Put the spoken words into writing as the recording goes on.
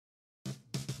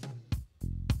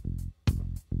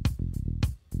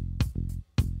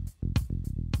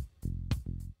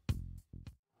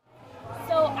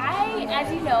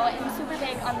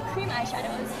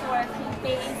eyeshadows for cream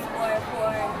base or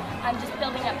for just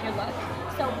building up your look.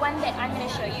 So one that I'm going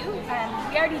to show you,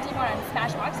 we already did one on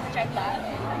Smashbox, which I love,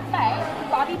 but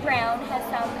Bobbi Brown has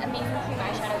some amazing cream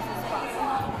eyeshadows as well.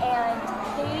 And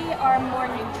they are more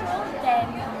neutral than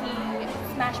the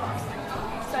Smashbox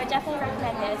ones. So I definitely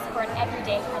recommend this for an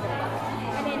everyday kind of look.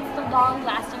 And it's the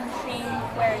long-lasting cream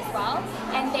wear as well,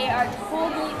 and they are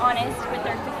totally honest with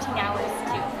their 15 hours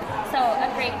too. So a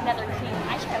great another cream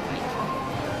eyeshadow cream.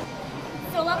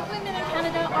 So a lot of women in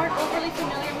Canada aren't overly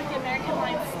familiar with the American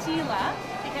line Stila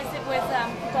because it was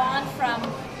gone from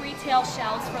retail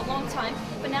shelves for a long time,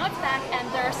 but now it's back and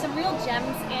there are some real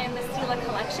gems in the Stila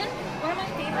collection. One of my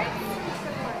favorites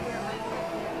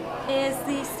is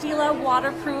the Stila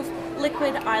waterproof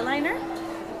liquid eyeliner.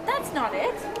 That's not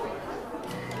it.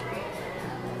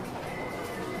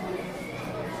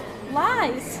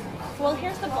 Lies. Well,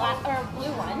 here's the black or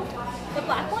blue one. The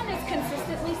black one is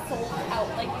consistently sold out.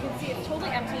 Like you can see, it's totally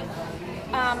empty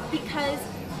because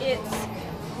it's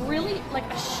really like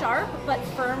a sharp but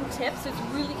firm tip, so it's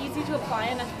really easy to apply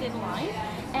in a thin line.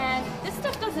 And this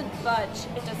stuff doesn't budge.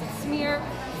 It doesn't smear.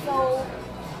 So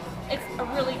it's a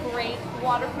really great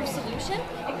waterproof solution.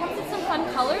 It comes in some fun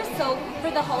colors, so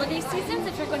for the holiday seasons,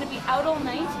 if you're going to be out all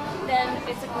night, then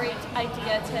it's a great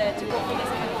idea to go for this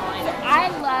kind of line. So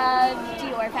I love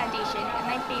Dior foundation, and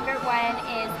my favorite one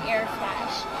is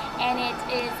Airflash. And it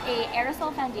is a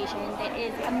aerosol foundation that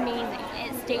is amazing.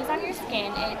 It stays on your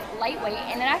skin, it's lightweight,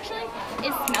 and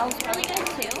it smells really good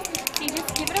too. So you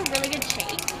just give it a really good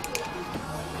shake.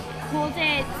 Hold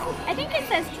it, I think it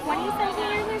says 20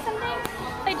 centimeters or something,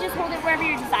 but just hold it wherever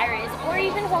your desire is, or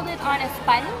even hold it on a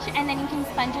sponge, and then you can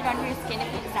sponge it onto your skin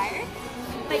if you desire.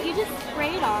 But you just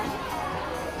spray it on,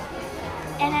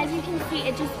 and as you can see,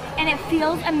 it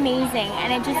feels amazing,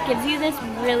 and it just gives you this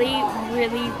really,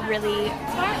 really, really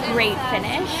great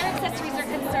finish. As far as hair accessories are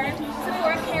concerned,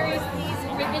 Sephora carries these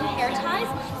ribbon hair ties.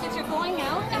 So if you're going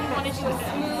out and you want to do a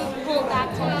smooth pull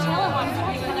back ponytail and want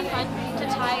something kind of fun to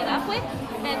tie it up with,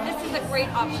 then this is a great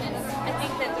option. I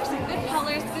think that there's some good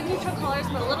colors, good neutral colors,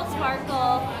 but a little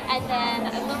sparkle, and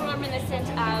then a little reminiscent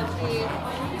of the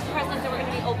presents that we're going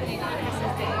to be opening on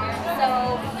Christmas Day.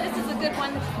 So this is a good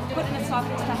one to put in a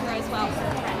stocking stuffer as well.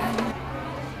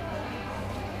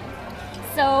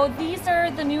 So these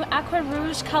are the new Auqua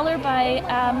Rouge color by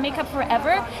Makeup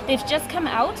Forever. They've just come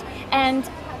out, and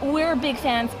we're big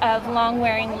fans of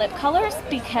long-wearing lip colors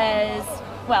because,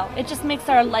 well, it just makes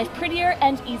our life prettier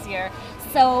and easier.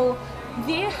 So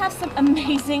they have some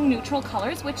amazing neutral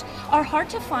colors, which are hard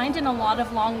to find in a lot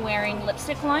of long-wearing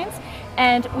lipstick lines,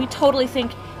 and we totally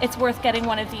think it's worth getting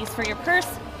one of these for your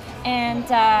purse, and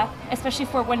especially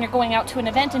for when you're going out to an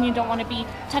event and you don't want to be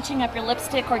touching up your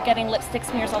lipstick or getting lipstick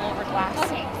smears all over glass.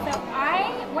 Okay, so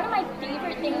one of my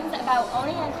favorite things about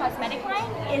owning a cosmetic line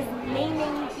is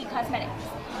naming the cosmetics.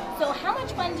 So how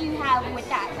much fun do you have with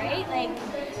that, right? Like,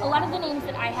 a lot of the names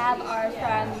that I have are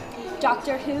from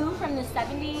Doctor Who from the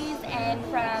 70s and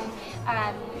from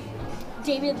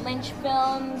David Lynch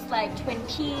films like Twin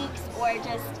Peaks, or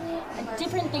just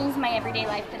different things in my everyday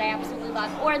life that I absolutely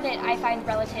love or that I find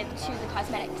relative to the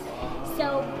cosmetics.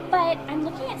 So, but I'm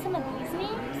looking at some of these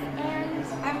names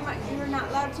and you're not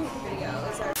allowed to take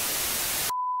videos. Or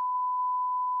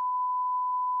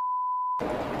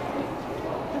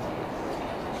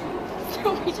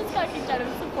so we just got kicked out of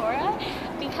Sephora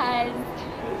because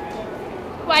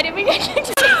why did we get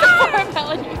kicked out of Sephora,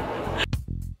 Melanie?